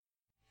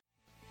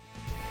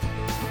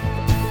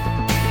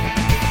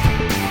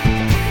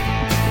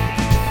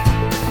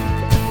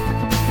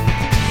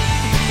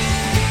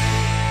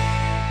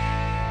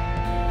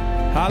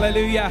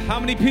Hallelujah. How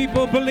many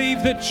people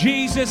believe that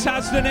Jesus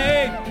has the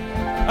name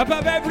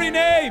above every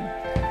name?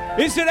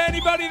 Is there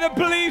anybody that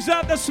believes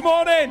that this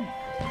morning?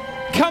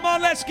 Come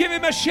on, let's give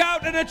him a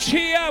shout and a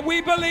cheer.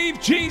 We believe,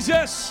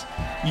 Jesus,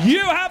 you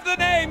have the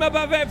name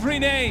above every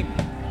name.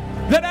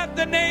 That at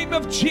the name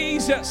of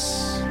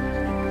Jesus,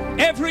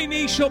 every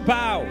knee shall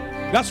bow.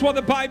 That's what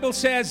the Bible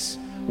says.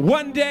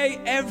 One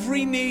day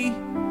every knee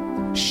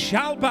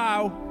shall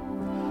bow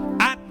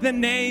at the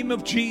name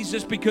of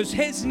Jesus, because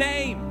his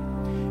name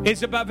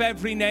is above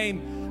every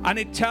name. And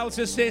it tells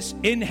us this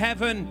in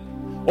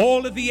heaven.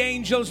 All of the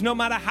angels, no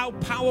matter how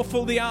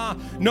powerful they are,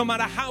 no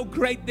matter how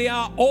great they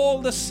are,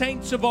 all the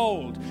saints of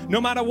old, no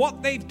matter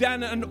what they've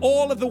done, and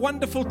all of the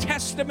wonderful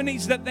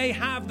testimonies that they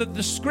have that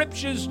the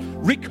scriptures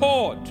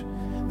record,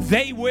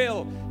 they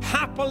will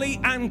happily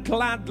and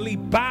gladly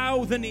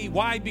bow the knee.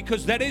 Why?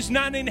 Because there is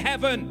none in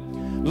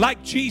heaven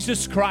like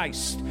Jesus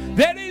Christ.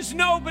 There is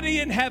nobody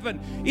in heaven,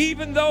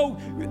 even though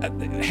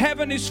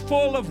heaven is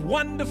full of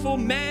wonderful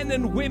men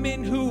and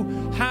women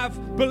who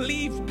have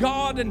believed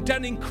God and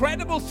done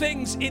incredible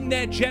things in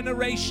their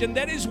generation.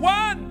 There is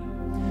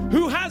one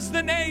who has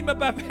the name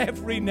above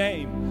every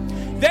name.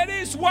 There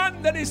is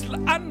one that is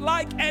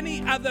unlike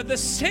any other, the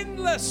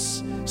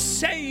sinless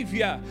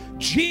Savior,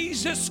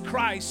 Jesus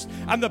Christ.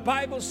 And the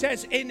Bible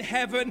says in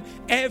heaven,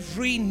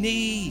 every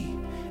knee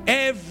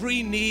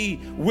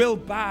will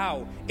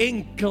bow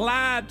in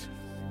glad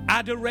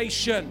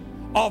adoration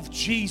of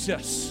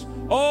Jesus.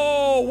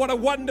 Oh, what a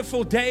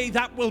wonderful day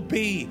that will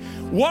be.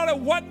 What a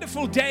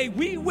wonderful day.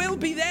 We will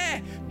be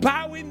there,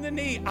 bowing the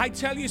knee. I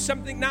tell you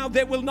something now,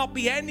 there will not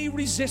be any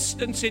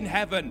resistance in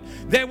heaven.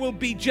 There will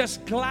be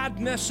just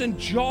gladness and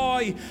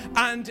joy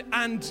and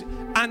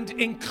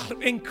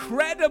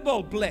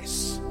incredible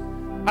bliss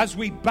as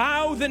we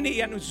bow the knee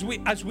and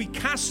as we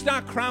cast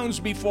our crowns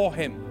before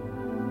him.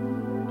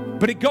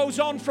 But it goes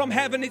on from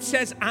heaven, it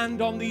says,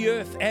 and on the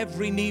earth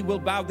every knee will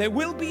bow. There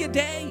will be a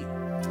day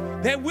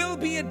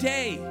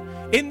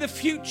in the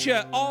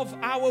future of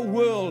our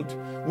world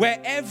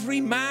where every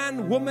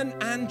man, woman,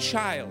 and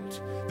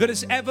child that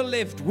has ever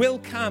lived will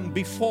come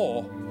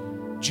before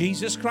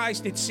Jesus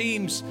Christ. It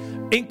seems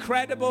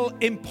incredible,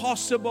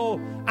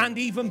 impossible, and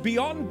even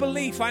beyond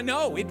belief. I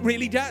know, it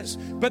really does.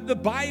 But the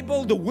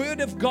Bible, the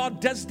Word of God,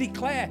 does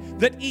declare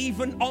that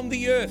even on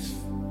the earth,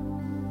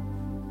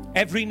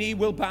 every knee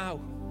will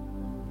bow.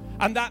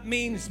 And that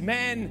means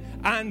men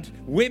and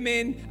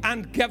women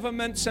and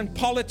governments and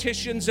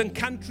politicians and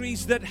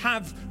countries that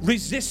have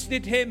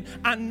resisted him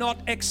and not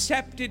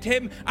accepted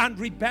him and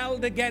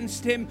rebelled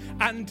against him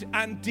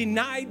and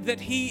denied that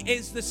he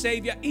is the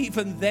Savior,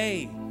 even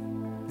they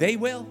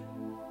will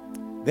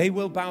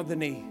bow the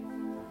knee.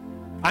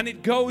 And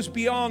it goes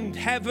beyond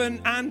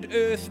heaven and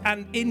earth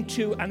and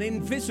into an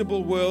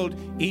invisible world,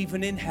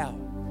 even in hell.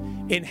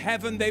 In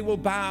heaven they will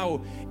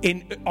bow,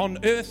 on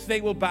earth they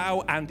will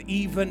bow, and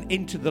even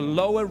into the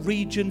lower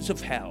regions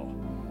of hell.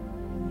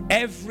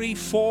 Every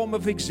form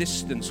of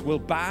existence will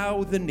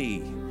bow the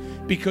knee,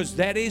 because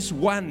there is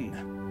one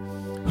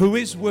who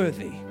is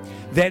worthy.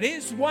 There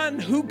is one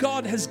who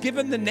God has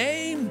given the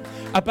name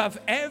above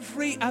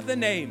every other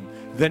name,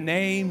 the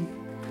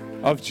name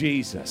of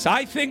Jesus.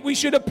 I think we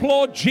should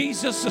applaud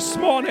Jesus this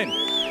morning.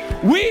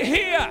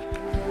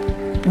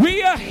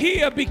 We are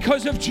here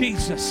because of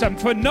Jesus, and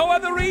for no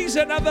other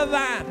reason other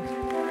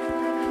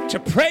than to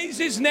praise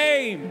his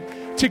name,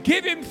 to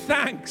give him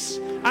thanks,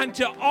 and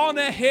to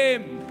honor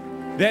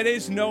him. There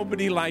is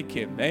nobody like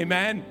him.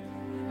 Amen.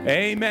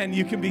 Amen.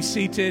 You can be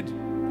seated.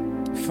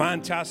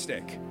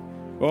 Fantastic.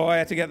 Oh, I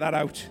had to get that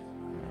out.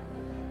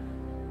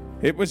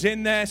 It was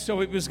in there,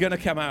 so it was going to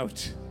come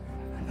out.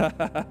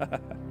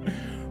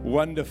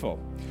 Wonderful.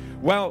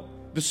 Well,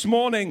 this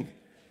morning,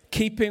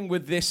 keeping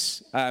with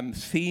this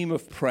theme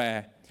of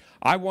prayer,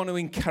 I want to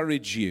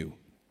encourage you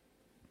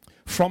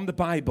from the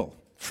Bible,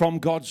 from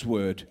God's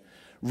Word,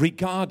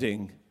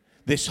 regarding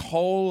this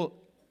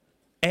whole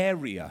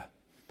area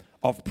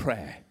of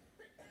prayer.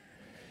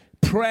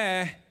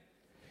 Prayer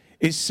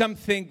is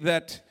something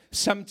that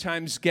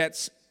sometimes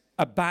gets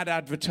a bad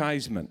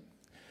advertisement.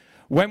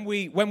 When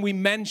we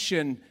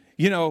mention,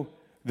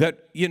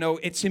 that,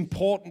 it's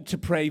important to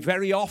pray,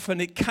 very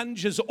often it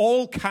conjures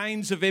all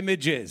kinds of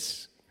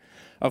images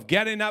of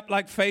getting up,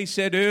 like Faye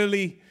said,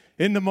 early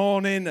in the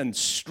morning and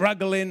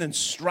struggling and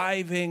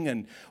striving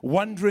and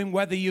wondering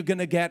whether you're going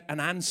to get an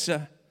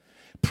answer.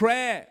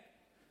 Prayer,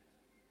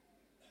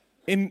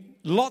 in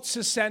lots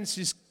of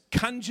senses,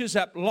 conjures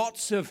up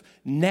lots of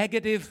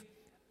negative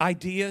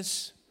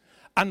ideas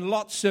and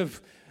lots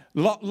of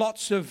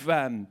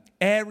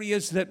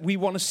areas that we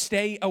want to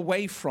stay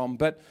away from.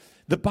 But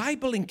the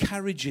Bible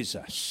encourages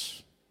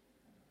us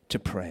to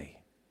pray.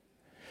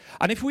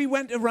 And if we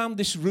went around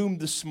this room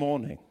this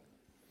morning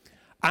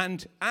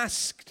and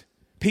asked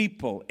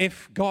people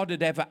if God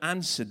had ever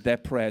answered their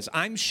prayers,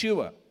 I'm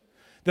sure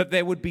that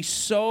there would be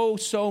so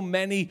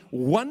many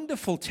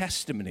wonderful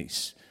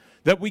testimonies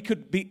that we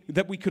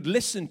could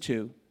listen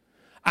to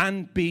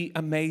and be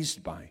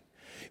amazed by.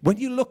 When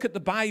you look at the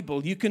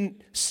Bible, you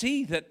can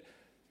see that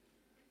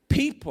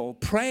people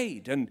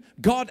prayed and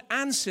God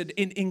answered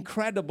in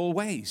incredible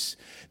ways.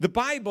 The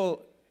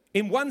Bible,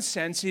 in one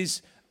sense,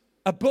 is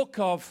a book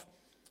of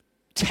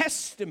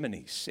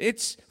testimonies.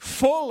 It's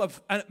full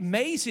of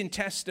amazing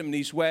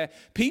testimonies where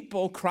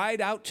people cried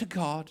out to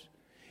God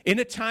in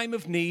a time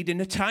of need, in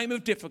a time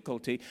of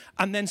difficulty,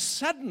 and then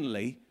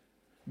suddenly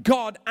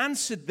God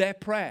answered their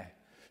prayer.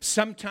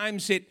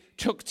 Sometimes it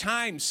took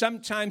time.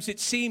 Sometimes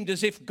it seemed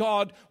as if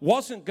God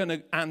wasn't going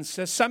to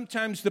answer.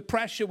 Sometimes the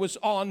pressure was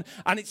on,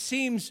 and it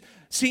seemed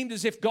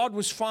as if God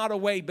was far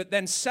away. But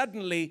then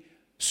suddenly,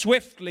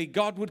 swiftly,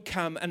 God would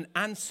come and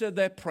answer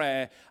their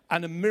prayer,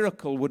 and a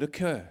miracle would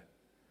occur.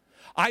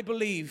 I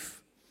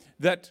believe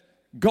that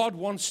God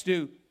wants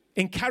to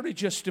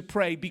encourage us to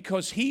pray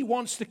because he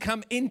wants to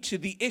come into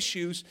the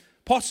issues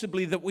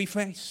possibly that we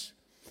face.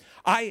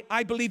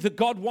 I believe that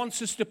God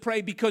wants us to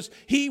pray because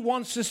he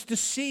wants us to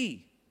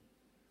see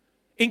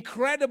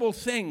incredible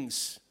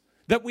things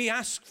that we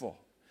ask for.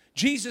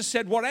 Jesus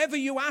said, whatever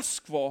you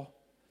ask for,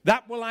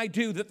 that will I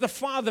do, that the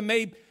Father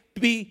may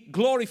be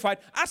glorified.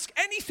 Ask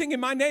anything in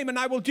my name and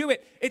I will do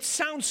it. It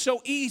sounds so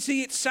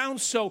easy. It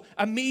sounds so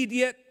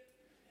immediate.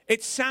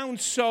 It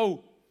sounds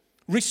so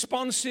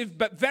responsive.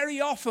 But very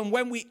often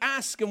when we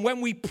ask and when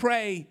we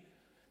pray,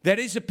 there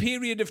is a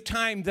period of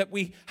time that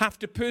we have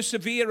to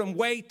persevere and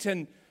wait.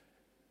 And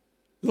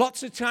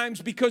lots of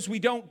times because we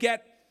don't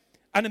get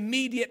an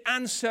immediate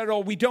answer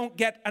or we don't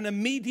get an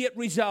immediate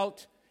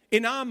result,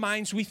 in our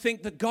minds we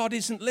think that God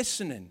isn't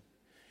listening.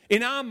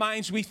 In our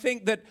minds we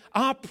think that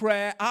our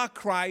prayer, our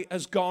cry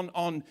has gone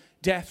on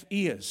deaf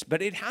ears.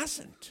 But it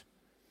hasn't.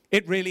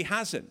 It really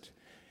hasn't.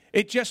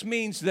 It just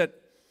means that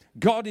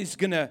God is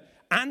going to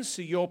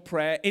answer your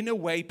prayer in a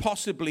way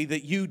possibly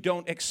that you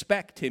don't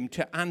expect him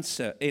to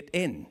answer it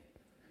in.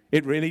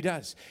 It really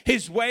does.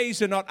 His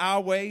ways are not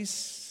our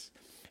ways.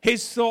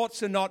 His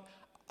thoughts are not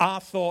our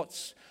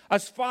thoughts.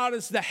 As far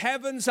as the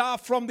heavens are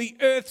from the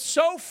earth,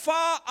 so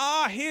far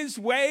are his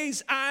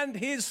ways and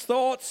his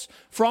thoughts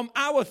from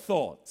our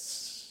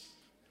thoughts.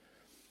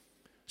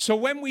 So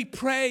when we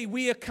pray,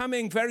 we are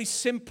coming very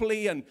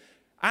simply and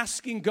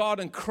asking God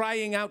and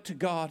crying out to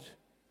God.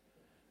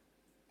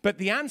 But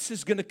the answer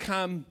is going to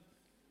come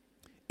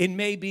in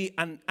maybe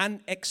an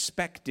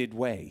unexpected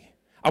way.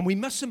 And we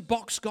mustn't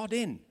box God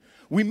in.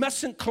 We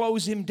mustn't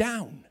close him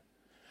down.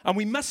 And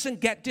we mustn't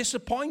get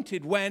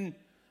disappointed when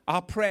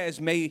our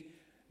prayers may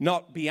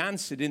not be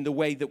answered in the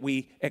way that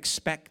we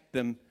expect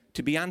them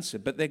to be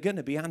answered. But they're going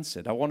to be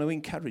answered. I want to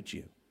encourage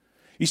you.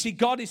 You see,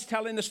 God is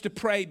telling us to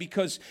pray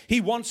because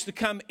he wants to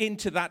come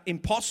into that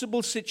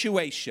impossible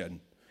situation.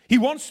 He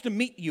wants to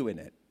meet you in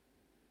it.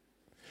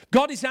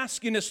 God is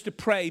asking us to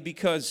pray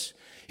because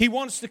he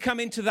wants to come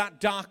into that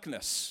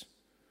darkness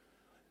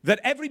that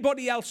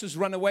everybody else has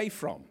run away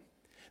from,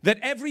 that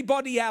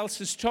everybody else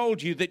has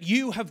told you that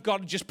you have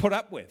got to just put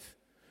up with,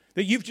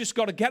 that you've just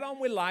got to get on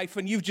with life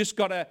and you've just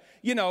got to,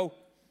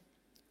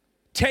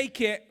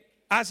 take it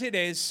as it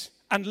is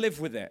and live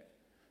with it.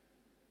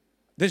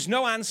 There's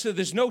no answer,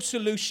 there's no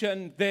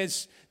solution,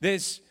 there's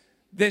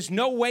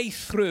no way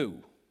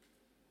through.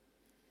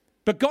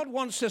 But God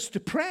wants us to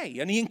pray,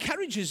 and he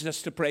encourages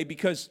us to pray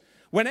because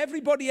when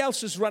everybody else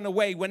has run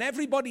away, when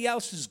everybody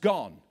else is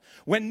gone,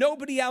 when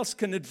nobody else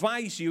can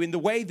advise you in the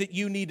way that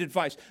you need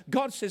advice,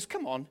 God says,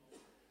 come on,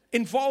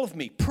 involve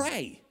me,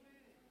 pray.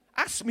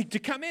 Ask me to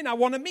come in. I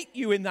want to meet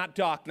you in that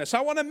darkness. I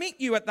want to meet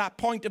you at that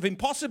point of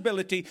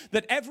impossibility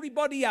that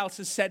everybody else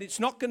has said it's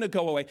not going to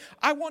go away.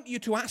 I want you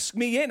to ask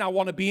me in. I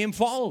want to be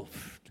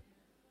involved.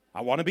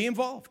 I want to be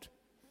involved.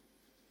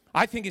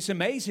 I think it's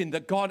amazing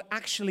that God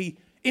actually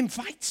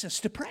invites us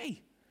to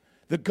pray.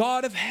 The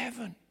God of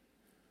heaven,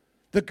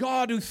 the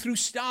God who threw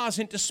stars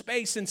into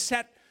space and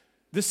set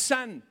the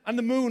sun and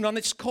the moon on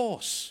its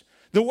course,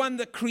 the one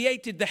that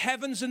created the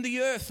heavens and the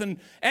earth and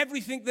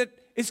everything that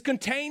is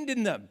contained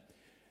in them.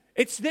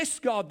 It's this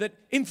God that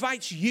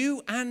invites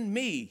you and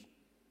me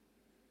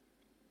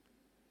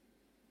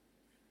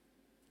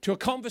to a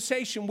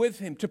conversation with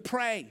him, to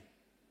pray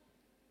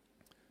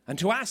and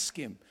to ask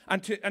him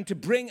and to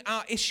bring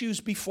our issues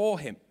before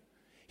him.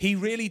 He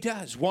really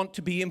does want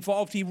to be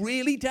involved. He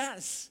really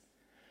does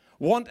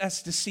want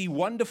us to see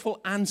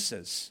wonderful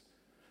answers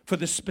for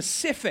the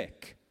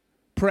specific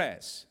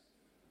prayers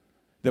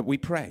that we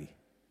pray.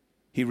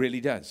 He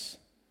really does.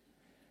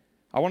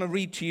 I want to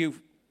read to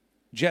you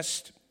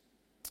just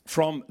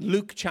from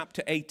Luke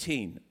chapter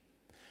 18.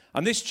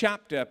 And this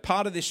chapter,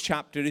 part of this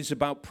chapter is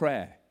about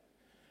prayer.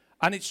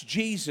 And it's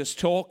Jesus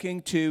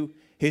talking to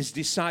his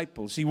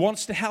disciples. He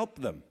wants to help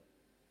them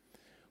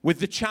with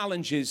the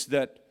challenges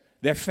that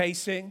they're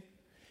facing.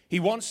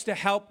 He wants to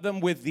help them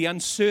with the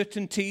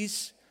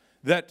uncertainties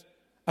that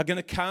are going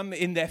to come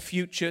in their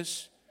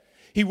futures.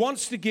 He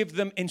wants to give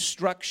them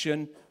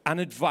instruction and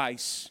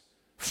advice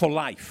for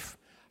life.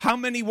 How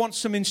many want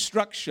some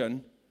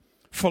instruction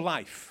for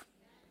life?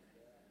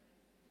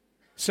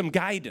 Some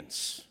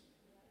guidance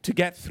to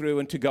get through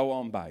and to go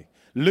on by.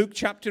 Luke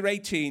chapter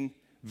 18,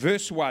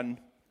 verse 1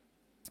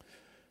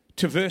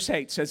 to verse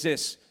 8 says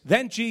this.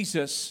 Then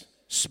Jesus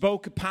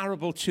spoke a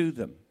parable to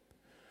them,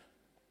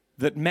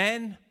 that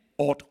men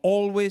ought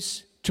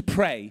always to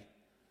pray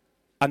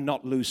and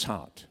not lose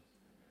heart.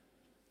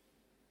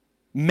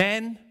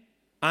 Men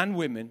and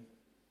women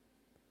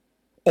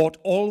ought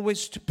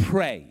always to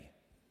pray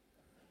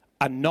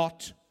and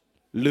not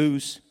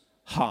lose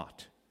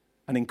heart.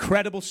 An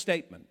incredible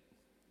statement.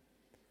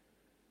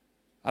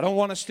 I don't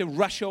want us to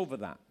rush over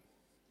that.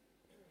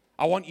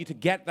 I want you to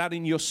get that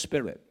in your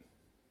spirit.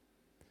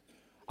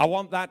 I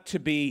want that to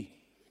be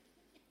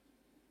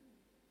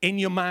in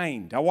your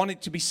mind. I want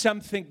it to be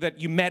something that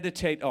you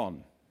meditate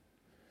on.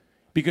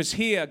 Because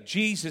here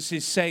Jesus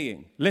is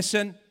saying,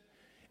 listen,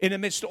 in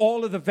amidst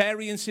all of the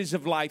variances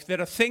of life,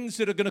 there are things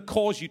that are going to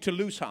cause you to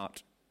lose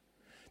heart.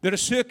 There are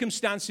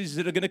circumstances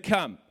that are going to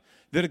come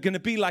that are going to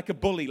be like a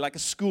bully, like a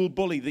school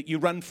bully that you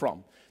run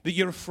from, that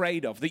you're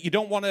afraid of, that you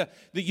don't want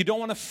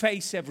to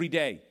face every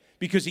day,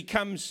 because he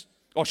comes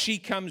or she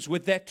comes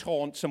with their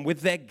taunts and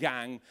with their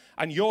gang,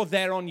 and you're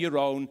there on your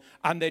own,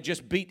 and they're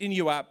just beating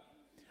you up,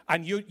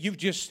 and you've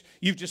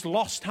just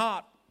lost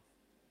heart.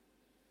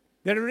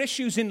 There are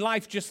issues in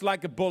life just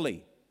like a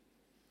bully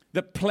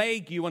that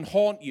plague you and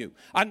haunt you.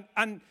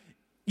 And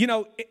you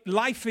know,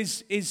 life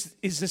is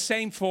the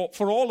same for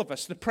all of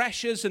us. The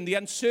pressures and the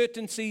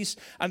uncertainties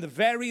and the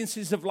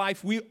variances of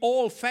life we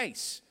all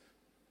face.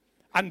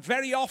 And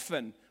very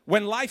often,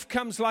 when life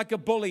comes like a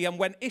bully and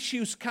when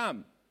issues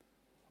come,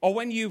 or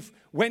when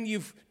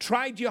you've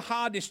tried your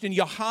hardest and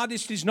your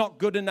hardest is not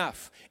good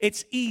enough,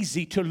 it's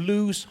easy to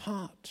lose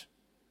heart,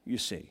 you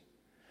see.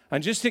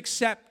 And just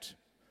accept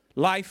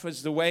life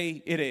as the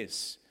way it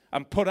is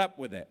and put up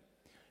with it.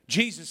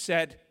 Jesus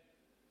said,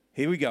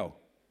 here we go.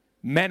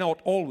 Men ought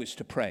always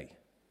to pray.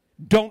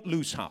 Don't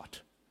lose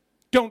heart.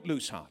 Don't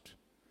lose heart.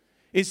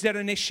 Is there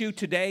an issue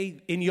today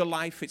in your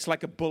life? It's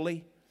like a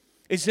bully.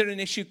 Is there an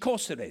issue? Of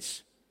course there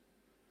is.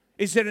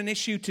 Is there an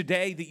issue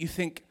today that you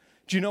think,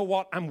 do you know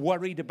what I'm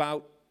worried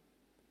about?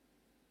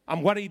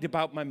 I'm worried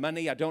about my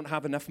money. I don't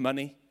have enough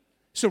money.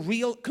 It's a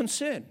real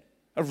concern,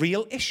 a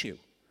real issue.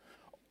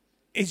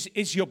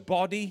 Is your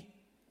body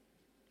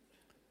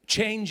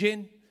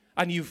changing,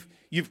 and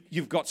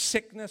you've got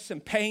sickness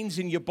and pains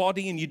in your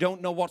body and you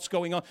don't know what's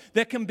going on?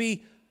 There can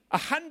be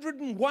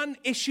 101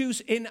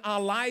 issues in our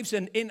lives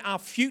and in our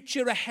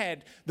future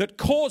ahead that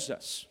cause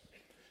us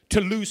to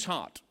lose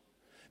heart.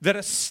 There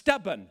are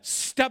stubborn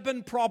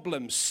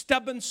problems,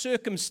 stubborn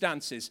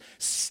circumstances,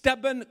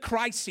 stubborn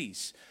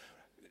crises.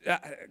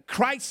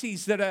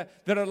 Crises that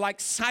are like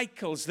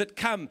cycles that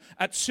come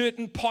at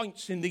certain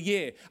points in the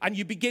year, and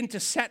you begin to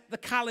set the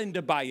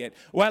calendar by it.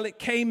 Well, it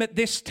came at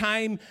this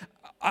time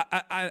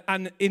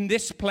and in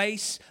this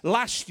place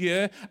last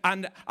year,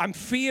 and I'm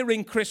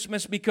fearing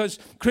Christmas because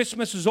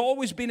Christmas has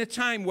always been a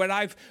time where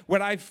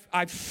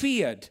I've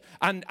feared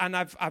and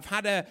I've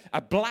had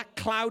a black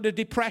cloud of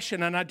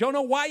depression, and I don't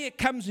know why it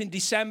comes in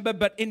December,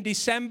 but in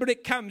December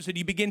it comes, and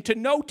you begin to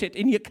note it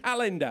in your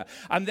calendar,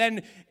 and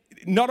then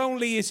not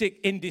only is it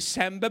in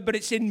December, but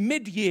it's in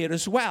mid-year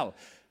as well.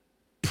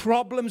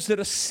 Problems that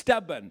are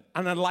stubborn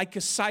and are like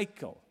a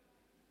cycle.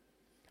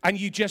 And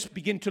you just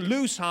begin to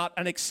lose heart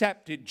and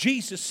accept it.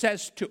 Jesus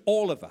says to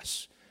all of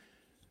us,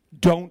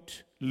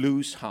 don't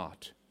lose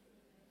heart.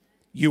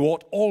 You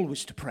ought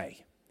always to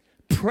pray.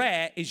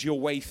 Prayer is your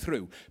way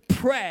through.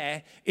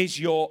 Prayer is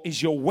your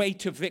way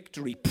to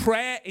victory.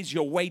 Prayer is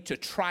your way to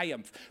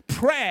triumph.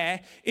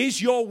 Prayer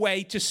is your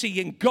way to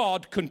seeing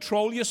God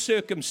control your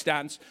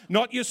circumstance,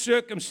 not your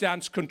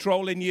circumstance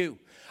controlling you.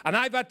 And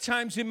I've had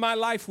times in my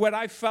life where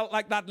I felt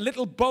like that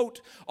little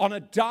boat on a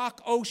dark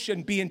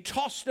ocean being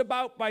tossed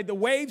about by the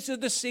waves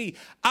of the sea,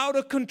 out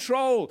of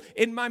control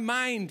in my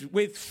mind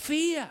with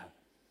fear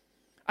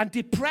and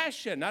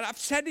depression. And I've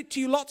said it to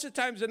you lots of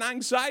times, and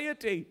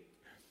anxiety.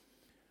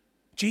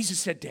 Jesus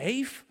said,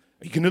 Dave,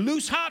 are you going to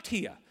lose heart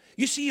here?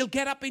 You see, he'll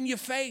get up in your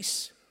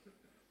face.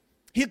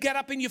 He'll get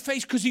up in your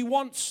face because he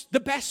wants the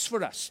best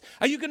for us.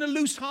 Are you going to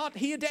lose heart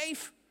here,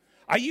 Dave?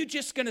 Are you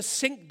just going to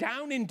sink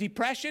down in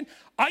depression?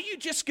 Are you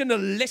just going to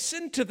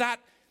listen to that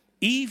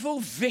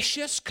evil,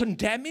 vicious,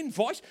 condemning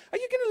voice? Are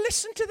you going to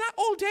listen to that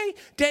all day?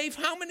 Dave,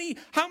 how many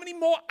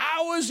more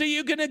hours are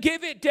you going to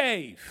give it,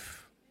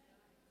 Dave?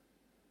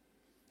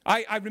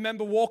 I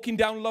remember walking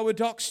down Lower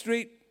Dock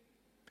Street,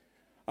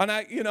 and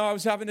I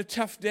was having a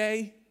tough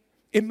day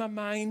in my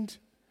mind.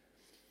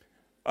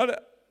 And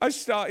I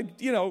started,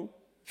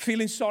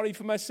 feeling sorry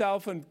for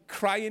myself and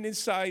crying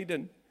inside.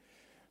 And,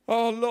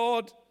 oh,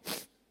 Lord,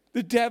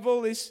 the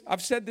devil is,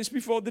 I've said this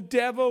before, the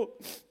devil,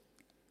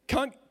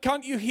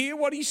 can't you hear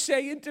what he's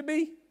saying to me?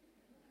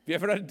 Have you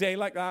ever had a day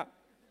like that?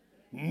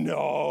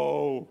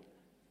 No.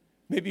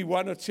 Maybe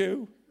one or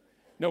two.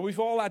 No, we've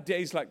all had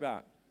days like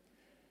that.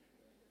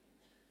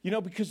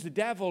 Because the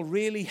devil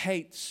really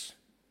hates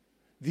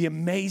the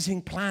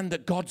amazing plan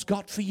that God's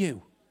got for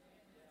you.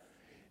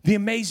 The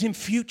amazing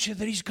future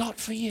that he's got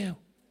for you.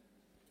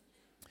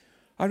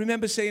 I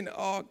remember saying,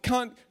 oh,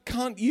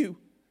 can't you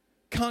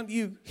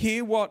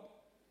hear what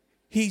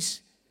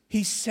he's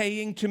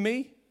saying to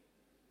me?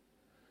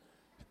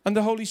 And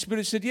the Holy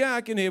Spirit said, yeah,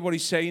 I can hear what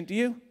he's saying to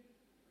you.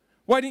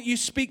 Why don't you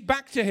speak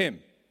back to him?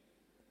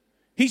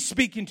 He's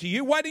speaking to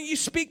you. Why don't you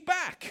speak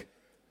back?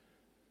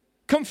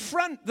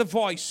 Confront the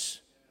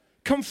voice.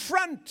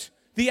 Confront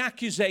the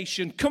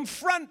accusation.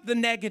 Confront the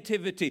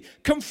negativity.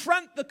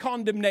 Confront the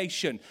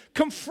condemnation.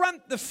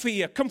 Confront the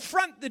fear.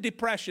 Confront the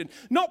depression.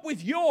 Not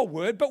with your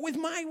word, but with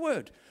my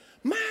word.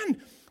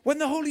 Man, when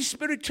the Holy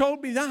Spirit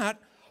told me that,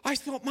 I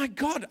thought, my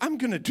God, I'm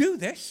going to do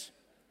this.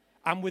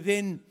 And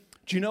within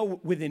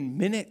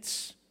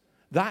minutes,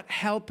 that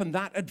help and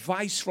that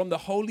advice from the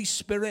Holy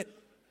Spirit,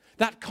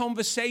 that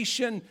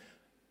conversation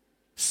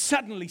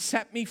suddenly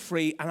set me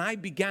free, and I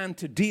began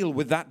to deal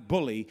with that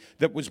bully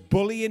that was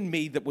bullying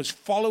me, that was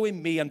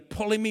following me and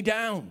pulling me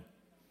down.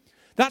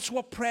 That's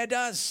what prayer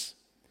does.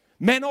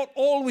 Men ought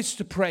always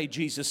to pray,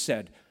 Jesus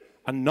said,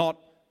 and not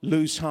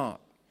lose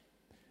heart.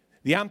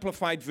 The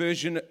Amplified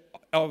version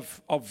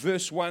of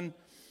verse 1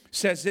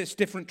 says this,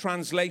 different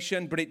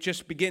translation, but it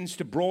just begins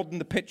to broaden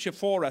the picture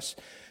for us.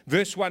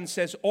 Verse 1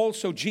 says,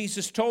 also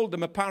Jesus told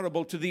them a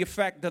parable to the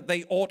effect that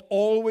they ought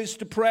always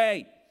to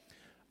pray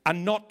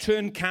and not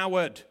turn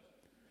coward,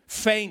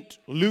 faint,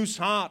 lose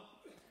heart,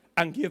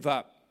 and give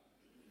up.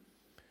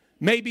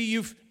 Maybe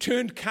you've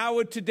turned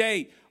coward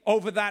today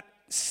over that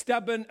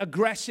stubborn,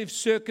 aggressive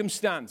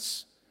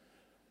circumstance.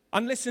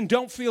 And listen,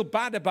 don't feel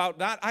bad about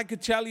that. I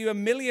could tell you a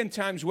million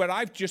times where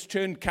I've just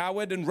turned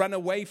coward and run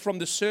away from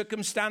the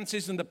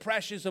circumstances and the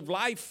pressures of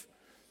life.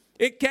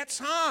 It gets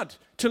hard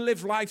to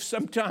live life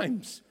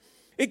sometimes.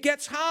 It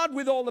gets hard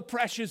with all the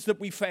pressures that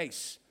we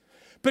face.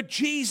 But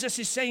Jesus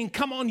is saying,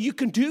 come on, you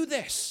can do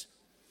this.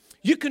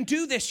 You can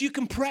do this. You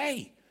can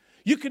pray.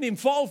 You can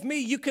involve me.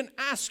 You can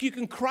ask. You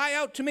can cry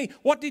out to me.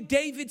 What did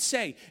David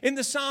say in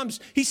the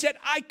Psalms? He said,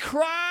 I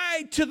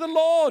cried to the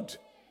Lord,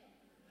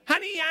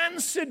 and he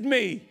answered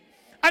me,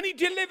 and he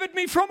delivered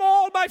me from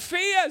all my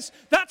fears.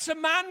 That's a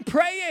man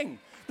praying.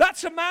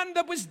 That's a man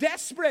that was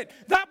desperate.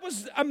 That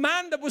was a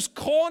man that was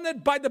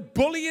cornered by the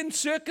bullying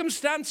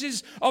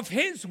circumstances of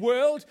his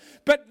world.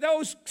 But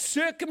those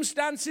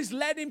circumstances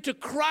led him to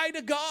cry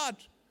to God.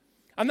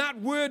 And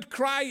that word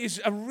cry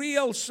is a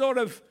real sort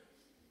of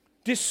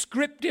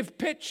descriptive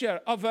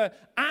picture of an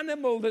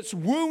animal that's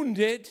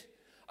wounded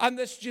and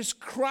that's just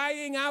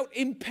crying out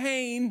in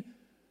pain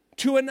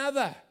to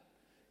another.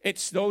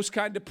 It's those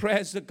kind of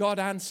prayers that God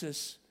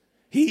answers.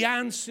 He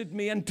answered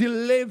me and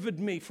delivered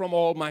me from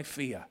all my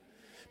fear.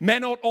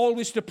 Men ought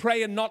always to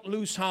pray and not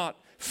lose heart,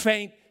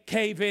 faint,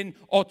 cave in,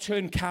 or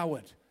turn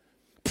coward.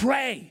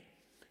 Pray.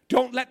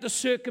 Don't let the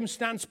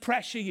circumstance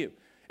pressure you.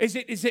 Is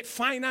it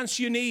finance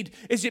you need?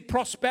 Is it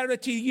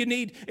prosperity you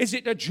need? Is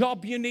it a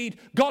job you need?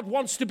 God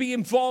wants to be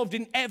involved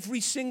in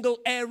every single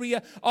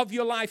area of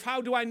your life.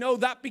 How do I know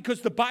that? Because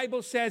the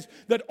Bible says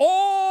that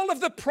all of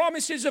the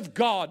promises of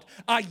God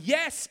are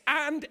yes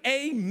and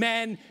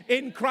amen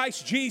in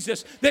Christ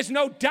Jesus. There's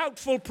no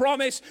doubtful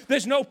promise.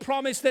 There's no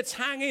promise that's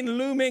hanging,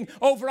 looming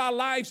over our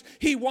lives.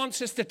 He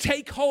wants us to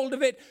take hold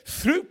of it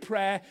through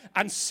prayer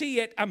and see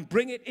it and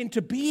bring it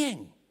into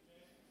being.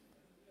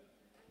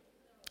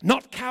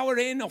 Not cower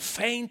in or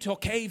faint or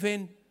cave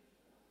in,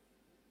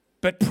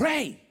 but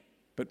pray.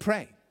 But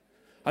pray.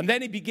 And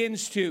then he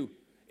begins to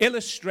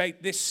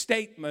illustrate this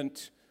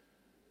statement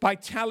by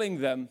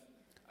telling them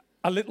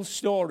a little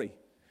story.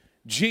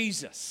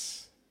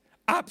 Jesus,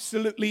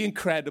 absolutely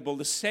incredible,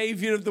 the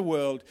Savior of the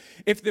world.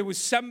 If there was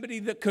somebody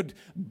that could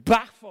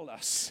baffle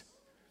us,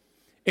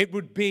 it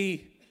would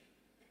be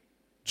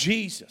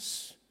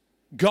Jesus,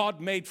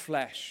 God made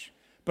flesh.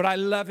 But I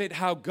love it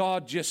how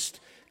God just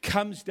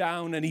comes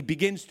down and he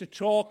begins to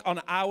talk on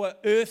our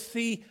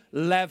earthy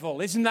level.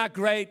 Isn't that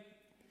great?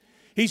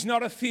 He's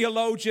not a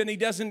theologian. He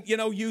doesn't,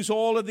 use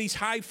all of these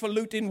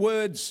highfalutin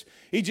words.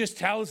 He just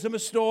tells them a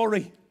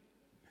story.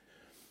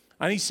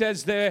 And he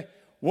says there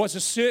was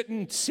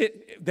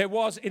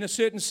in a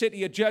certain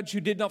city a judge who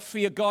did not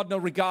fear God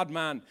nor regard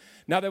man.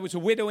 Now there was a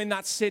widow in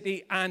that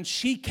city, and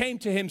she came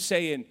to him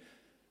saying,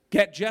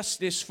 get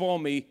justice for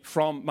me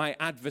from my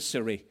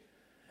adversary.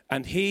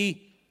 And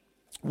he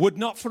would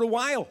not for a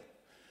while.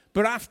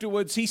 But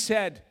afterwards he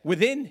said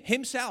within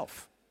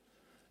himself,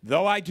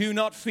 though I do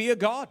not fear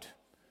God,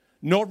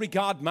 nor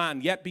regard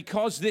man, yet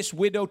because this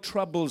widow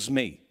troubles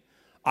me,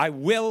 I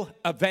will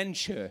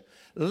avenge her,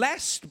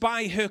 lest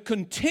by her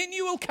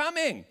continual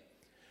coming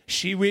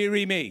she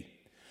weary me.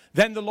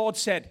 Then the Lord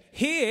said,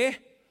 hear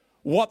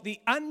what the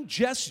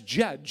unjust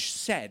judge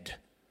said,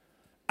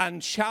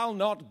 and shall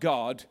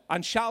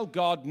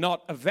God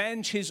not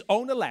avenge his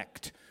own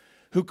elect,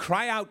 who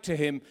cry out to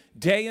him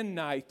day and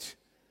night?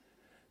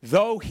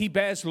 Though he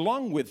bears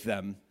long with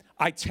them,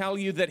 I tell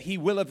you that he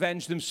will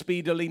avenge them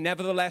speedily.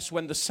 Nevertheless,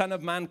 when the Son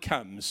of Man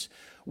comes,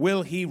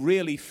 will he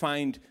really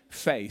find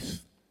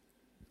faith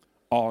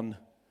on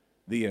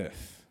the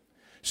earth?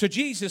 So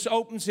Jesus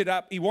opens it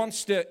up. He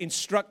wants to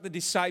instruct the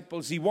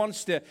disciples. He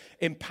wants to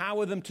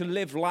empower them to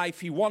live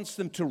life. He wants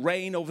them to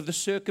reign over the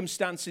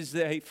circumstances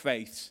they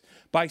face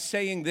by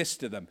saying this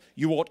to them: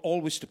 you ought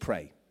always to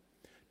pray.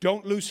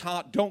 Don't lose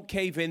heart. Don't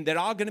cave in. There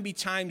are going to be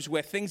times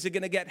where things are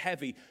going to get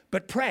heavy,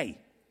 but pray.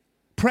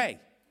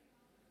 Pray.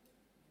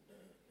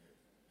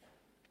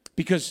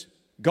 Because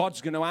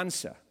God's going to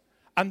answer.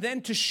 And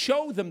then to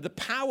show them the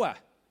power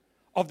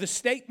of the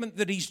statement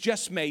that he's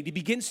just made, he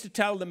begins to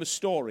tell them a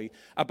story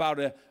about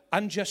an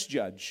unjust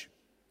judge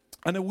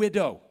and a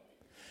widow.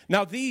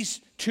 Now,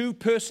 these two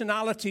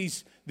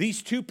personalities,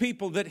 these two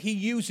people that he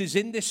uses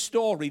in this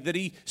story that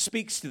he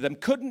speaks to them,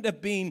 couldn't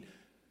have been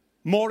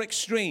more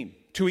extreme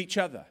to each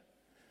other.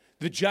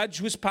 The judge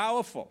was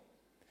powerful.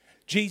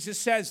 Jesus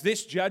says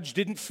this judge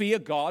didn't fear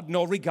God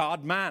nor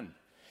regard man.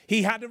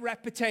 He had a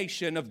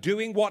reputation of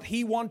doing what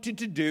he wanted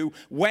to do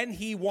when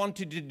he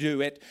wanted to do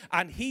it,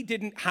 and he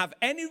didn't have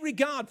any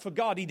regard for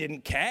God. He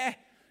didn't care.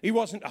 He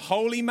wasn't a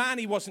holy man.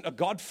 He wasn't a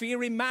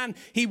God-fearing man.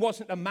 He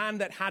wasn't a man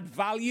that had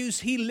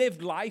values. He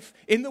lived life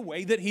in the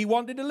way that he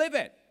wanted to live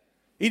it.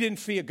 He didn't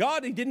fear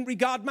God. He didn't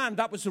regard man.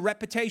 That was the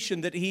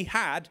reputation that he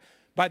had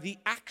by the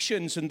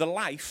actions and the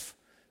life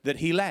that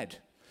he led.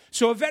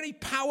 So a very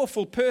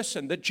powerful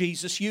person that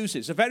Jesus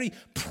uses, a very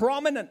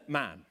prominent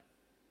man.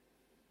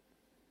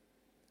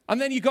 And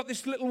then you got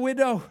this little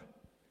widow,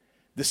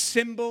 the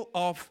symbol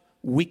of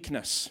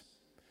weakness.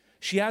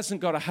 She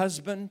hasn't got a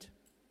husband.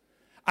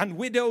 And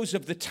widows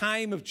of the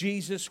time of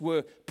Jesus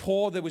were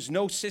poor. There was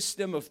no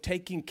system of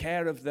taking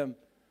care of them.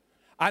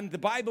 And the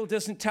Bible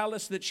doesn't tell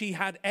us that she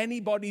had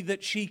anybody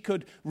that she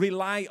could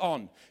rely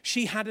on.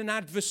 She had an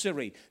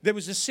adversary. There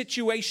was a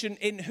situation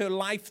in her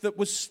life that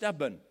was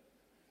stubborn,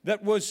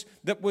 that was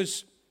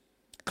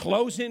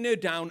closing her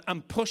down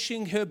and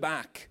pushing her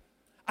back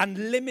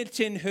and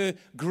limiting her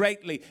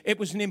greatly. It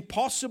was an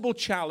impossible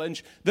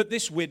challenge that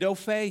this widow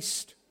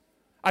faced.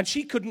 And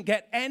she couldn't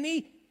get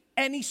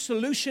any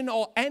solution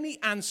or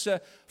any answer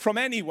from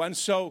anyone.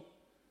 So,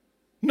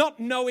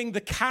 not knowing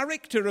the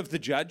character of the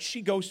judge,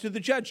 she goes to the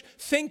judge,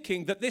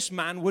 thinking that this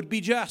man would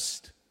be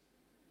just.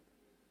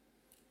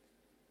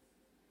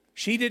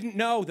 She didn't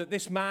know that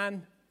this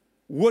man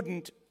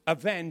wouldn't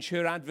avenge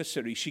her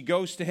adversary. She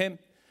goes to him,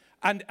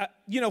 and,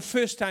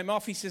 first time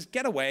off, he says,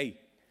 get away.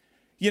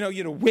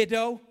 You're a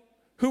widow.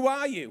 Who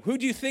are you? Who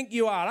do you think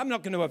you are? I'm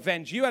not going to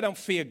avenge you. I don't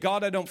fear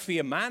God. I don't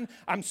fear man.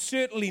 I'm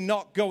certainly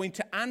not going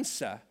to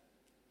answer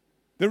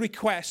the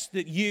request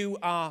that you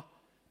are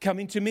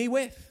coming to me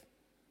with.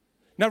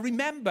 Now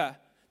remember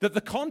that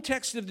the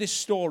context of this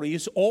story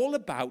is all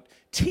about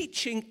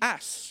teaching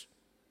us,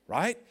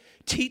 right?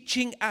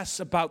 Teaching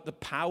us about the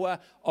power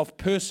of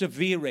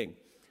persevering,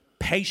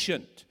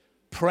 patient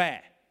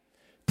prayer.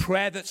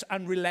 Prayer that's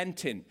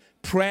unrelenting,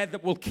 prayer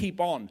that will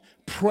keep on,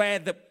 prayer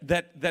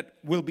that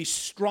will be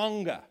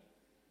stronger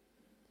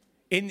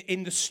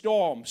in the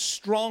storm,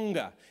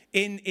 stronger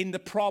in the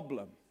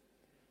problem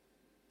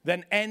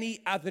than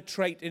any other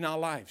trait in our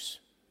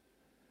lives.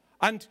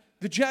 And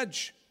the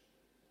judge,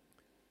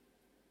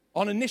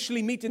 on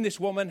initially meeting this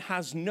woman,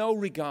 has no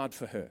regard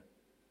for her.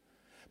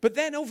 But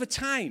then over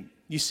time,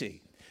 you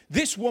see,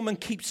 this woman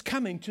keeps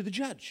coming to the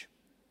judge.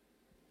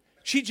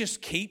 She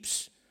just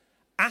keeps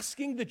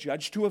asking the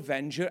judge to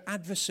avenge her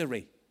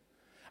adversary.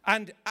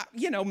 And,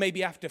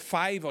 maybe after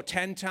 5 or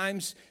 10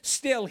 times,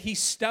 still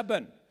he's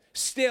stubborn.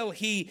 Still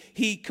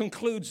he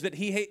concludes that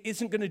he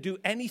isn't going to do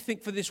anything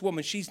for this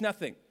woman. She's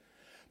nothing.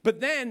 But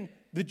then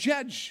the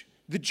judge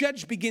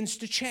begins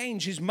to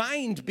change. His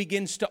mind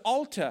begins to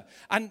alter.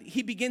 And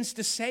he begins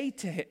to say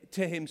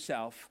to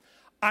himself,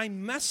 I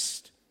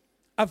must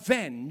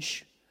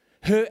avenge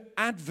her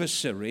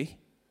adversary,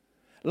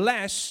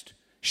 lest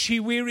she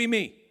weary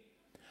me.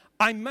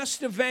 I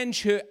must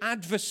avenge her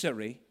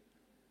adversary,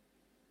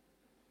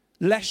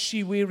 lest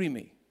she weary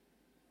me.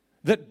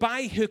 That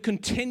by her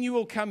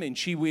continual coming,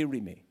 she weary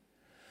me.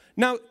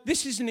 Now,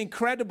 this is an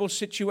incredible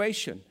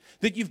situation,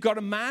 that you've got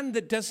a man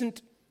that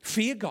doesn't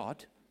fear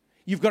God.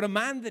 You've got a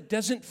man that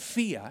doesn't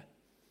fear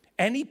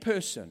any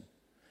person.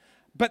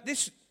 But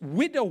this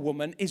widow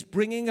woman is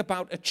bringing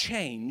about a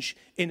change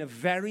in a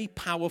very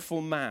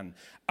powerful man.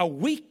 A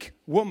weak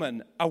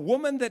woman, a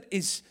woman that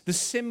is the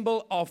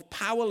symbol of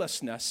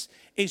powerlessness,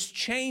 is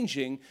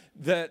changing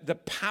the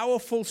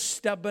powerful,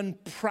 stubborn,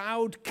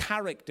 proud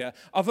character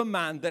of a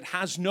man that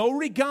has no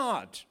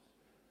regard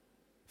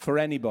for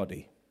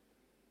anybody.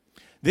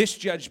 This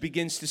judge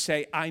begins to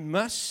say, I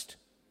must,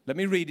 let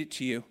me read it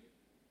to you.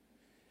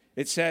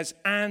 It says,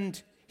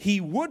 and he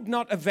would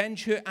not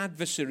avenge her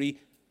adversary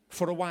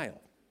for a while.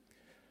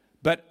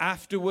 But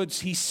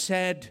afterwards he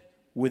said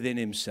within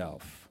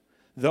himself,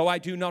 though I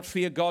do not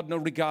fear God nor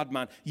regard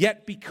man,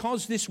 yet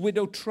because this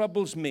widow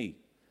troubles me,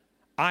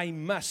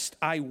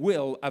 I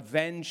will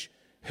avenge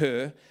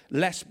her,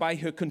 lest by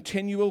her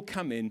continual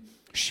coming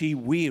she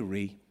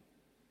weary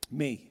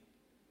me.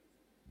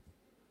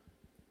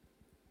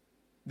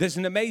 There's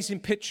an amazing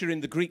picture in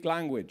the Greek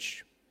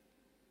language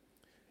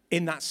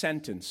in that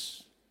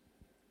sentence.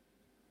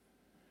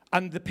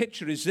 And the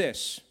picture is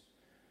this.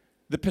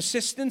 The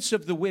persistence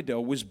of the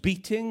widow was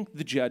beating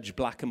the judge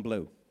black and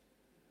blue.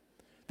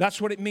 That's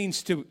what it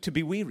means to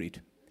be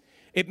wearied.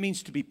 It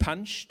means to be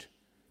punched,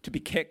 to be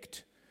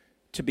kicked,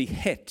 to be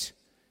hit,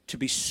 to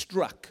be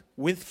struck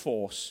with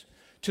force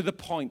to the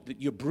point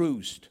that you're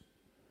bruised.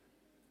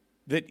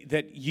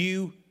 That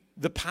you,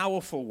 the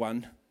powerful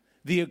one,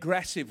 the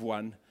aggressive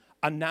one,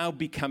 are now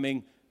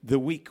becoming the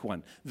weak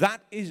one.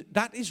 That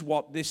is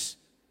what this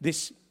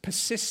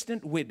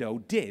persistent widow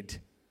did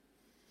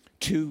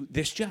to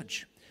this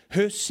judge.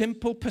 Her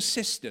simple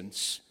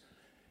persistence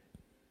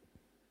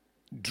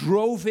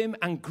drove him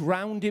and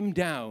ground him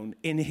down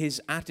in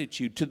his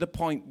attitude to the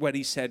point where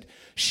he said,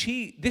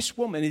 this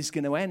woman is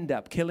going to end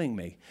up killing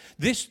me.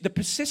 The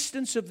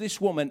persistence of this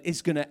woman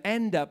is going to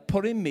end up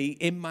putting me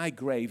in my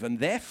grave, and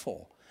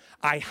therefore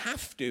I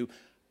have to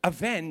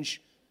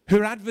avenge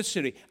her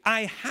adversary.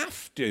 I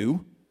have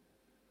to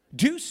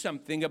do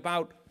something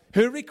about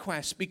her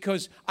request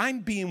because I'm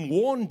being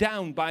worn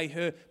down by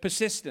her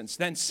persistence.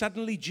 Then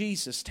suddenly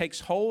Jesus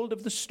takes hold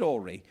of the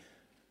story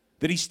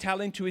that he's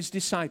telling to his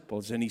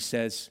disciples, and he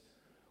says,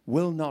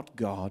 will not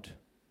God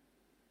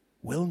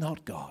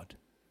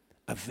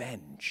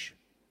avenge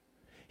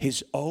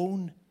his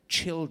own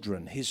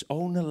children, his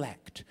own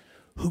elect,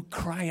 who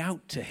cry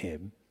out to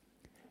him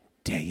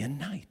day and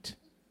night?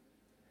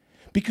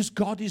 Because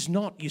God is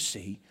not, you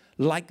see,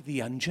 like the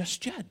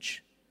unjust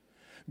judge.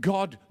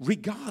 God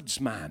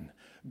regards man.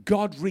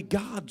 God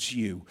regards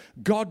you.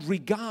 God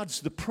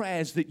regards the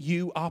prayers that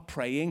you are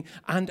praying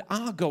and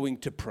are going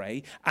to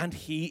pray, and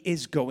he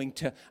is going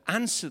to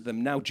answer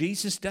them. Now,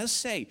 Jesus does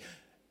say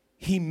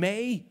he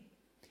may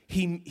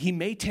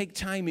take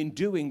time in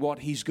doing what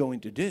he's going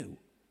to do.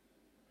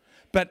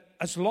 But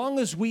as long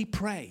as we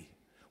pray,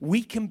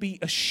 we can be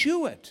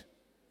assured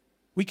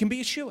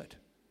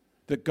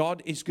that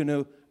God is going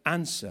to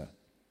answer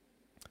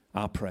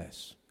our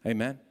prayers.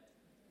 Amen?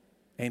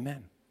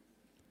 Amen.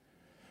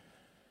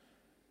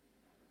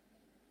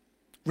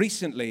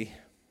 Recently,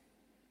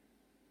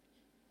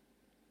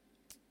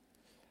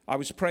 I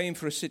was praying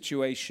for a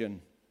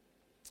situation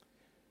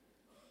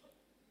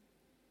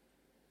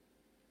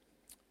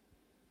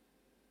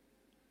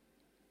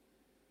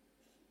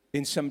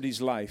in somebody's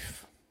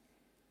life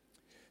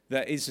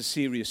that is a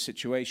serious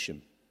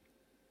situation.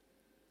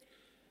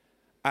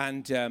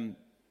 And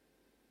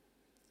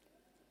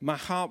my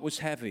heart was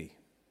heavy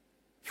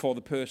for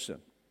the person.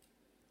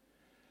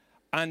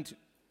 And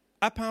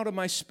up out of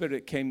my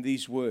spirit came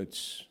these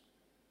words: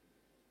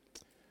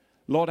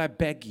 Lord, I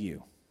beg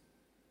you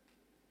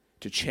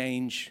to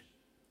change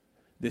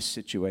this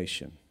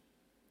situation.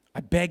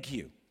 I beg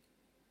you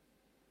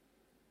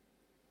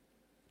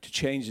to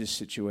change this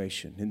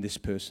situation in this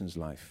person's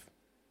life.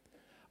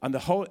 And the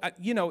whole,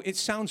 it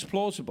sounds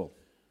plausible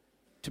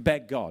to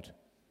beg God.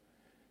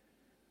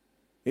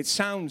 It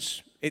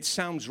sounds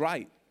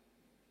right.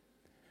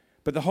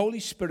 But the Holy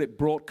Spirit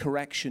brought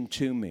correction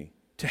to me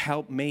to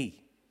help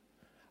me.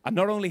 And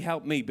not only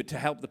help me, but to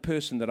help the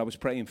person that I was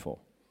praying for.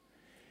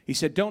 He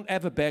said, don't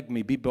ever beg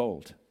me, be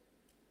bold.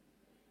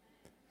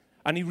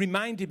 And he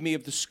reminded me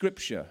of the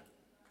scripture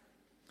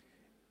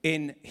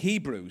in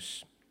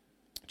Hebrews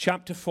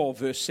chapter 4,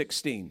 verse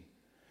 16,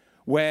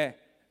 where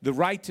the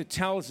writer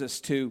tells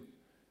us to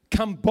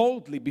come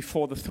boldly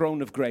before the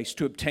throne of grace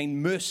to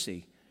obtain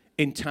mercy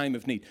in time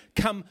of need.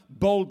 Come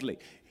boldly.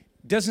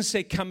 It doesn't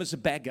say come as a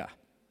beggar.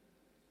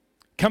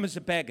 Come as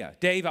a beggar.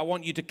 Dave, I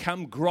want you to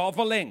come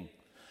groveling.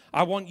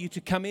 I want you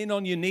to come in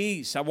on your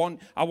knees. I want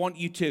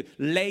you to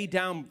lay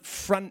down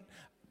front,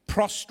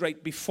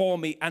 prostrate before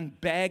me and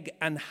beg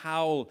and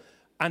howl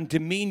and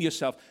demean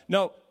yourself.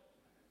 No,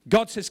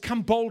 God says,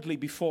 come boldly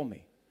before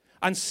me.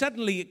 And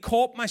suddenly it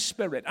caught my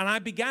spirit, and I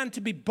began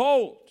to be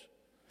bold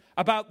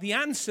about the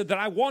answer that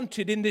I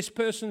wanted in this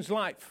person's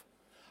life.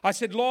 I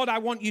said, Lord, I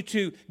want you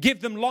to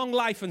give them long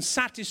life and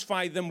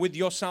satisfy them with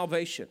your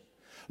salvation.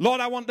 Lord,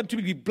 I want them to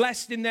be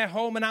blessed in their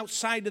home and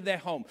outside of their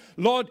home.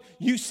 Lord,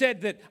 you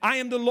said that I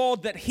am the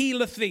Lord that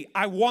healeth thee.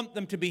 I want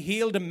them to be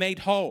healed and made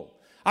whole.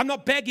 I'm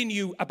not begging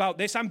you about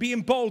this. I'm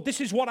being bold.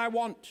 This is what I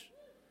want.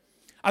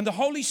 And the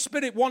Holy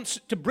Spirit wants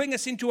to bring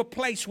us into a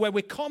place where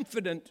we're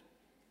confident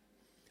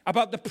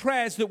about the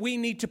prayers that we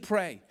need to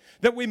pray,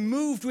 that we're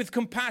moved with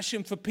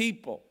compassion for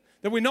people,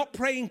 that we're not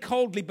praying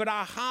coldly, but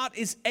our heart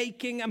is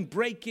aching and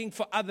breaking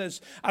for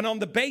others. And on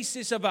the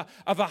basis of a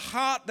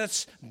heart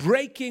that's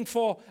breaking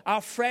for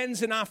our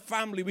friends and our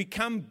family, we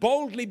come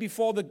boldly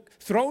before the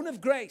throne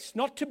of grace,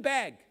 not to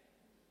beg,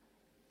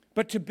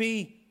 but to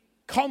be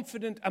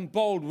confident and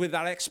bold with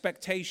our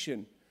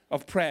expectation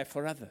of prayer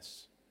for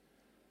others.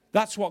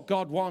 That's what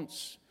God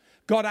wants.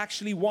 God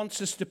actually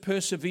wants us to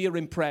persevere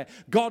in prayer.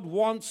 God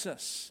wants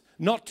us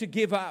not to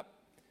give up.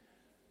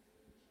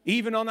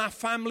 Even on our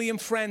family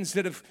and friends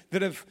that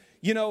have,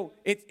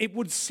 it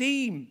would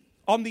seem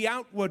on the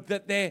outward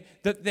that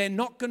they're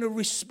not going to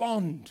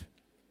respond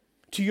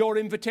to your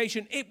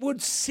invitation. It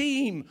would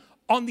seem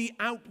on the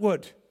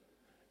outward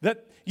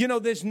that,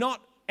 there's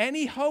not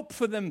any hope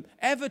for them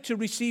ever to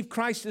receive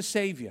Christ as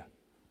Savior.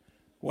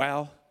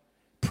 Well,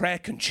 prayer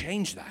can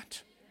change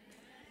that.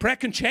 Prayer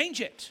can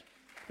change it.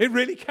 It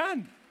really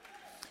can.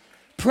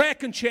 Prayer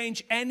can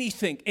change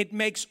anything. It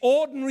makes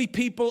ordinary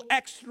people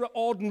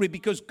extraordinary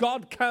because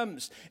God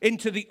comes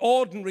into the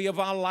ordinary of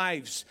our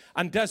lives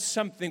and does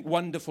something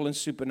wonderful and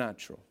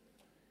supernatural.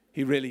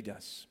 He really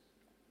does.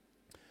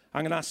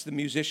 I'm going to ask the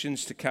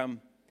musicians to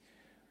come.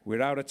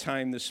 We're out of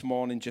time this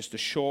morning. Just a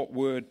short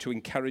word to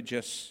encourage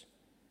us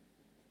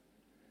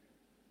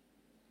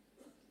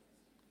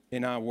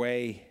in our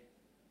way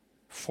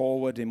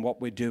forward in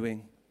what we're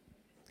doing.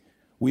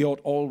 We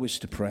ought always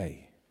to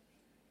pray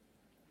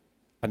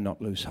and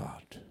not lose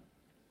heart.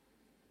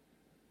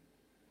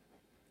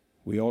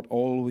 We ought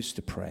always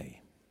to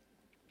pray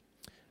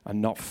and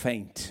not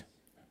faint,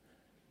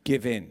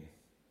 give in,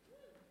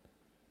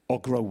 or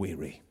grow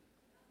weary.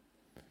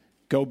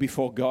 Go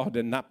before God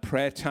in that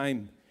prayer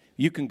time.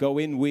 You can go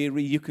in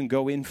weary, you can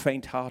go in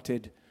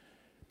faint-hearted,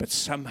 but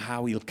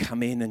somehow he'll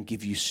come in and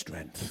give you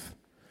strength.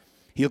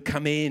 He'll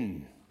come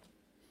in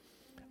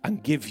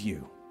and give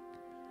you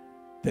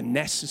the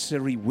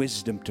necessary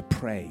wisdom to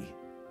pray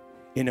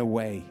in a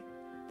way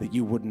that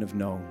you wouldn't have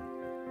known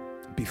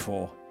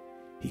before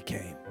he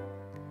came.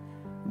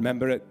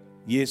 Remember it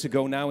years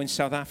ago now in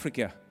South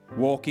Africa,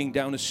 walking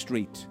down a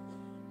street,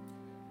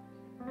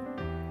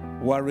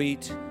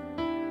 worried,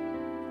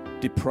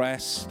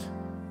 depressed,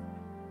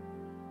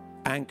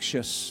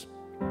 anxious,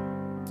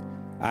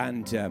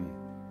 and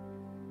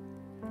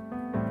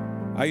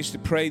I used to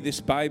pray this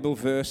Bible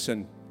verse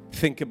and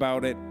think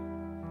about it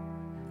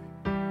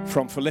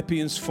from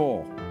Philippians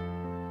 4.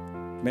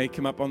 May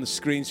come up on the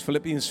screens,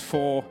 Philippians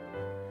 4.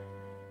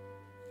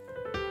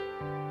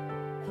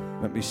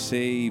 Let me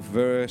see,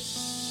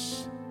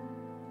 verse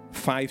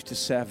 5 to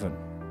 7.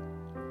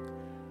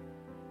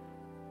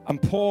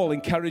 And Paul,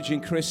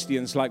 encouraging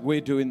Christians like we're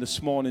doing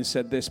this morning,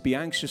 said this: be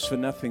anxious for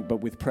nothing,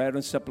 but with prayer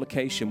and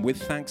supplication,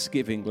 with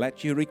thanksgiving,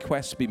 let your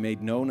requests be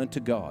made known unto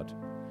God.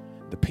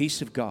 The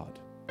peace of God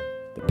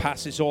that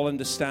passes all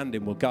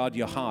understanding will guard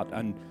your heart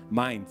and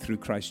mind through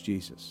Christ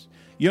Jesus.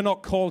 You're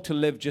not called to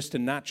live just a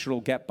natural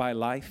get-by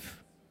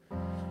life.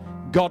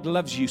 God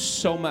loves you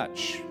so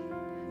much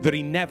that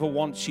he never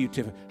wants you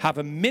to have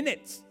a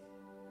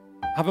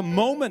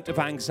moment of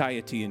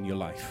anxiety in your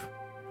life.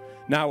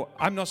 Now,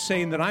 I'm not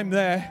saying that I'm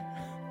there.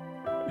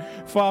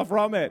 Far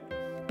from it.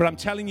 But I'm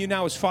telling you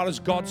now, as far as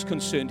God's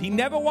concerned, he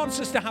never wants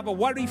us to have a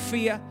worry,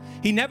 fear.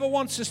 He never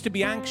wants us to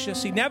be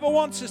anxious. He never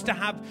wants us to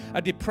have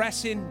a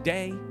depressing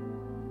day,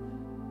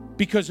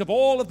 because of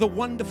all of the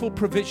wonderful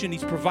provision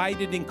he's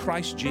provided in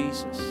Christ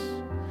Jesus.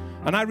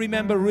 And I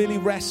remember really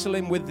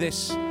wrestling with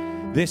this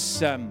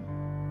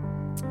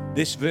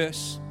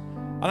verse.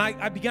 And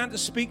I began to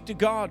speak to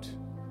God.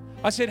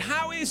 I said,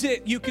 how is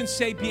it you can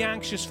say be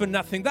anxious for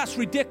nothing? That's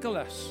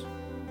ridiculous.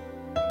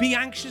 Be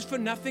anxious for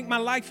nothing. My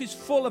life is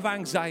full of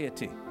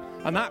anxiety.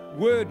 And that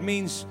word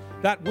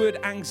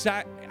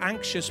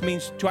anxious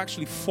means to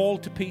actually fall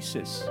to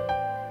pieces.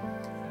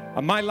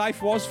 And my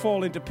life was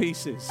falling to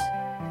pieces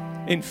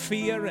in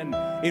fear and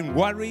in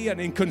worry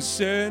and in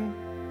concern.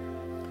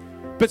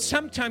 But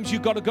sometimes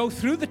you've got to go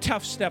through the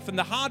tough stuff and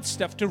the hard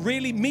stuff to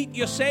really meet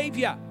your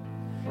Savior.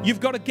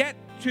 You've got to get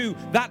to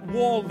that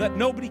wall that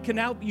nobody can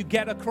help you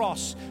get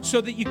across,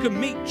 so that you can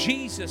meet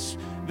Jesus,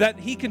 that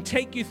he can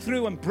take you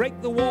through and break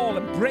the wall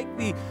and break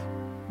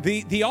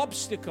the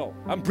obstacle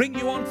and bring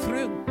you on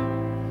through.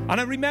 And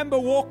I remember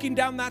walking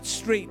down that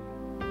street.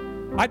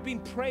 I'd been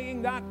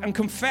praying that and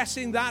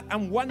confessing that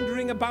and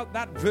wondering about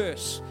that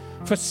verse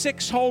for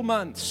 6 whole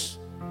months.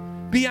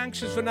 Be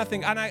anxious for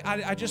nothing. And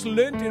I just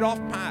learned it off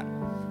pat.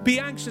 Be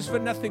anxious for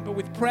nothing, but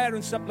with prayer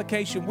and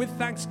supplication, with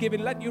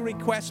thanksgiving, let your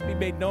requests be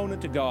made known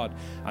unto God.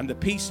 And the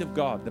peace of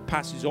God that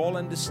passes all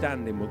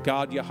understanding will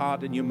guard your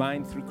heart and your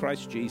mind through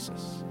Christ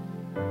Jesus.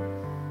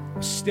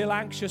 Still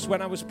anxious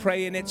when I was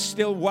praying it,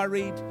 still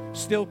worried,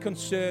 still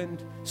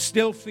concerned,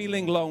 still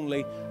feeling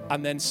lonely.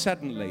 And then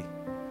suddenly,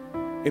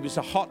 it was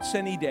a hot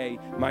sunny day.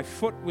 My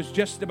foot was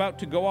just about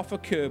to go off a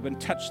curb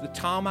and touch the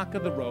tarmac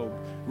of the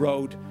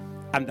road,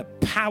 and the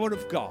power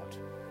of God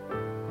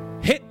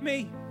hit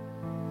me.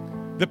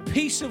 The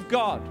peace of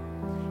God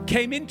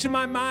came into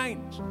my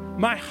mind.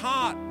 My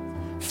heart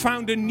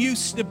found a new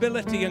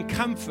stability and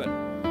comfort.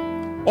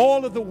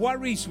 All of the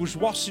worries was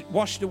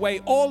washed away.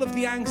 All of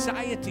the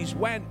anxieties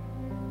went.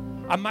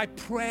 And my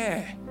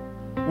prayer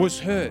was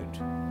heard.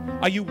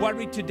 Are you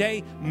worried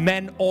today?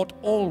 Men ought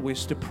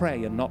always to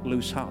pray and not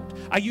lose heart.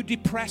 Are you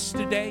depressed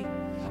today?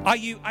 Are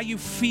you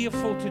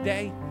fearful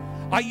today?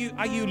 Are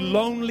you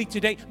lonely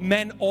today?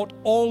 Men ought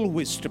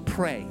always to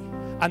pray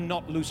and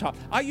not lose heart.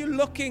 Are you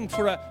looking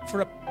for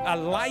a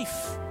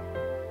life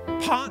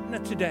partner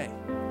today?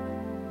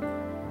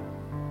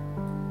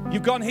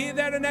 You've gone here,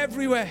 there, and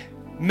everywhere.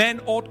 Men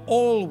ought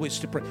always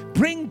to pray.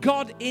 Bring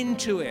God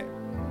into it.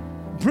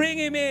 Bring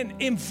him in.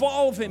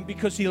 Involve him,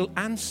 because he'll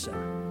answer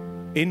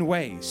in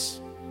ways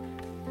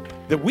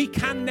that we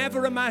can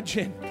never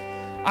imagine.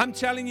 I'm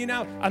telling you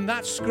now. And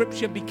that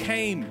scripture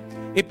became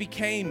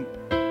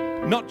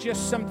not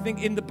just something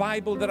in the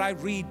Bible that I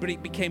read, but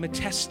it became a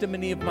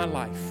testimony of my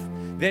life.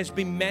 There's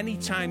been many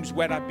times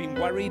where I've been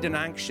worried and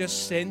anxious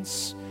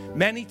since.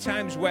 Many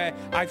times where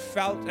I've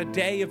felt a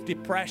day of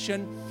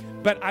depression.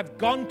 But I've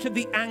gone to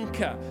the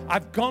anchor.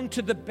 I've gone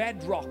to the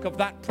bedrock of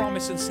that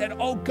promise and said,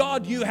 oh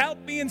God, you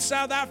helped me in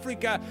South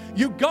Africa.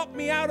 You got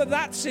me out of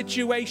that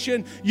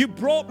situation. You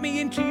brought me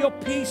into your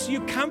peace.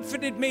 You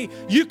comforted me.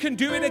 You can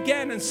do it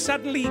again. And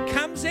suddenly he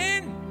comes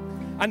in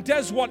and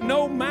does what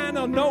no man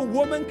or no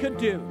woman could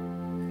do.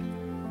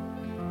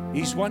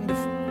 He's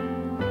wonderful.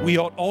 We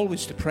ought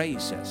always to pray, he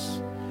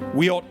says.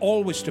 We ought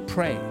always to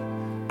pray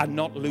and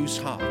not lose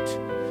heart.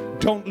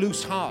 Don't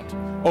lose heart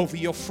over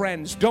your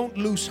friends. Don't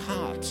lose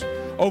heart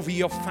over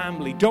your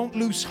family. Don't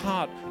lose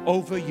heart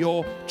over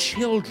your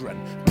children.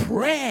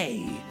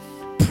 Pray.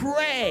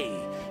 Pray.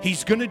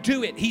 He's going to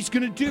do it. He's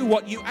going to do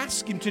what you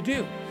ask him to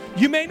do.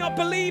 You may not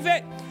believe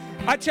it.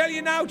 I tell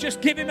you now,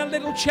 just give him a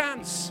little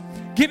chance.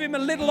 Give him a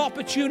little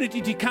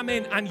opportunity to come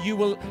in and you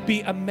will be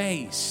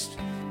amazed.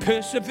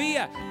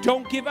 Persevere.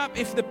 Don't give up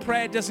if the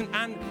prayer doesn't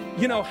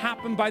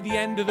happen by the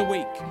end of the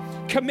week.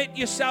 Commit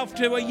yourself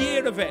to a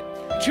year of it,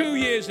 2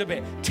 years of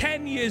it,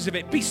 10 years of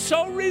it. Be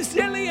so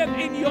resilient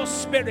in your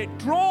spirit.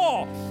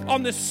 Draw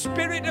on the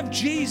Spirit of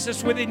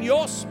Jesus within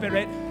your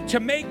spirit to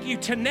make you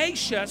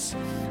tenacious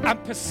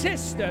and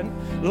persistent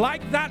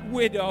like that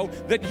widow,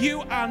 that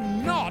you are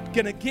not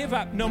going to give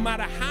up no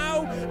matter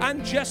how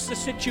unjust the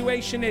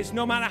situation is,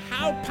 no matter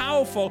how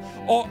powerful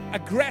or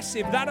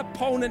aggressive that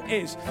opponent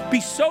is.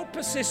 Be so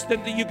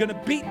persistent that you're going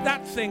to beat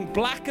that thing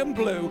black and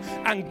blue,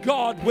 and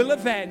God will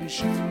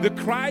avenge the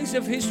cries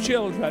of his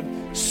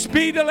children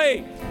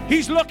speedily.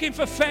 He's looking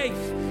for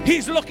faith.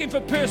 He's looking for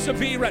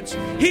perseverance.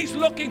 He's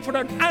looking for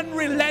an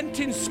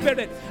unrelenting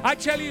spirit. I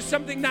tell you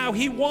something now,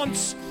 he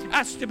wants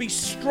us to be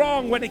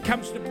strong when it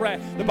comes to prayer.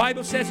 The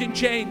Bible says in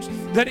James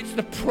that it's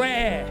the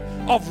prayer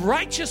of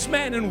righteous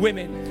men and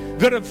women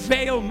that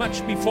avail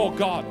much before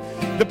God.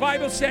 The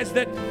Bible says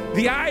that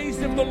the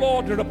eyes of the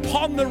Lord are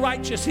upon the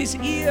righteous. His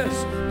ears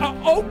are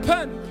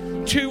open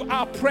to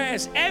our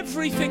prayers.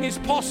 Everything is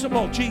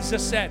possible,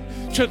 Jesus said,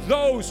 to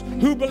those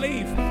who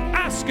believe.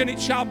 Ask and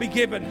it shall be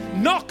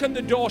given. Knock and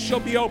the door shall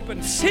be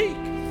opened. Seek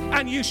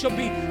and you shall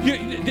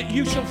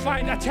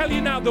find. I tell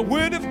you now, the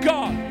word of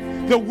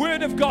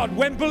God,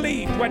 when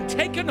believed, when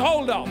taken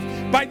hold of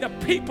by the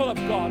people of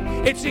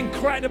God, it's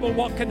incredible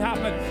what can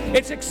happen.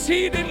 It's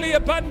exceedingly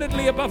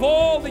abundantly above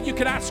all that you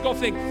can ask or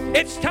think.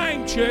 It's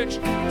time, church,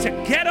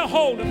 to get a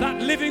hold of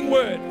that living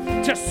word,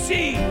 to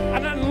see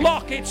and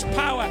unlock its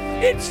power.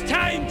 It's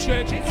time,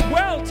 church, it's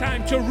well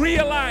time to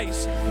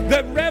realize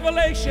the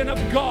revelation of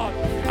God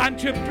and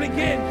to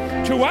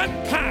begin to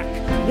unpack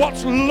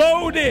what's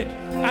loaded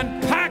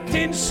and packed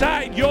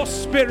inside your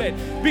spirit,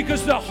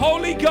 because the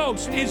Holy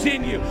Ghost is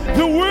in you.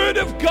 The Word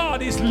of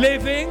God is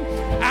living,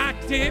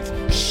 active,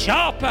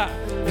 sharper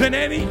than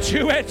any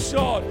two-edged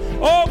sword.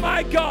 Oh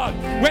my God,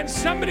 when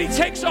somebody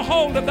takes a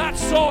hold of that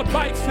sword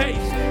by faith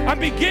and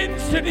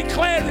begins to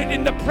declare it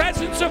in the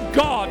presence of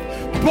God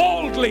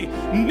boldly,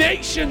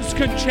 nations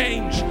can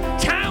change,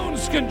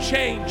 towns can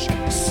change,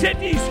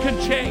 cities can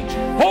change,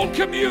 whole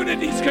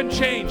communities can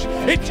change.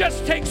 It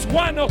just takes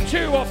 1 or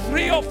 2 or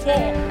 3 or 4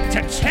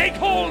 to take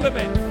hold of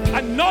it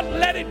and not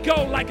let it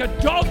go like a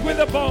dog with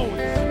a bone,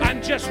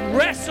 and just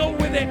wrestle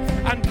with it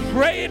and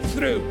pray it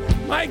through.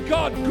 My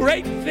God,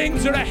 great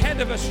things are ahead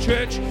of us,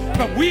 church,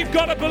 but we've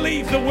got to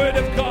believe the word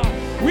of God.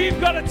 We've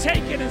got to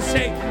take it and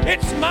say,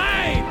 it's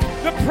mine.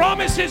 The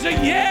promises are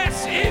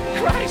yes in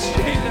Christ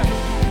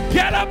Jesus.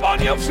 Get up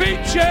on your feet,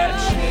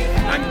 church,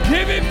 and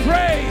give him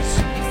praise,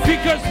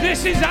 because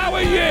this is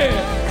our year.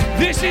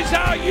 This is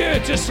our year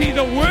to see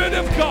the word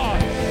of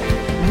God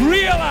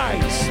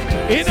realized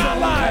in our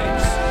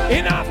lives,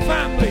 in our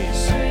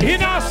families,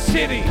 in our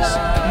cities.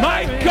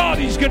 My God,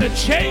 he's going to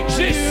change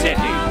this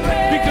city,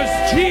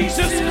 because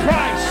Jesus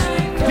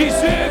Christ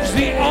deserves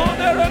the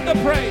honor and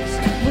the praise.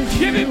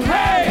 Give him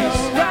praise.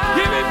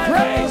 Give him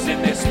praise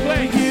in this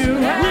place.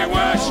 We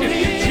worship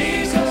you,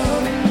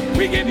 Jesus.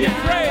 We give you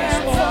praise.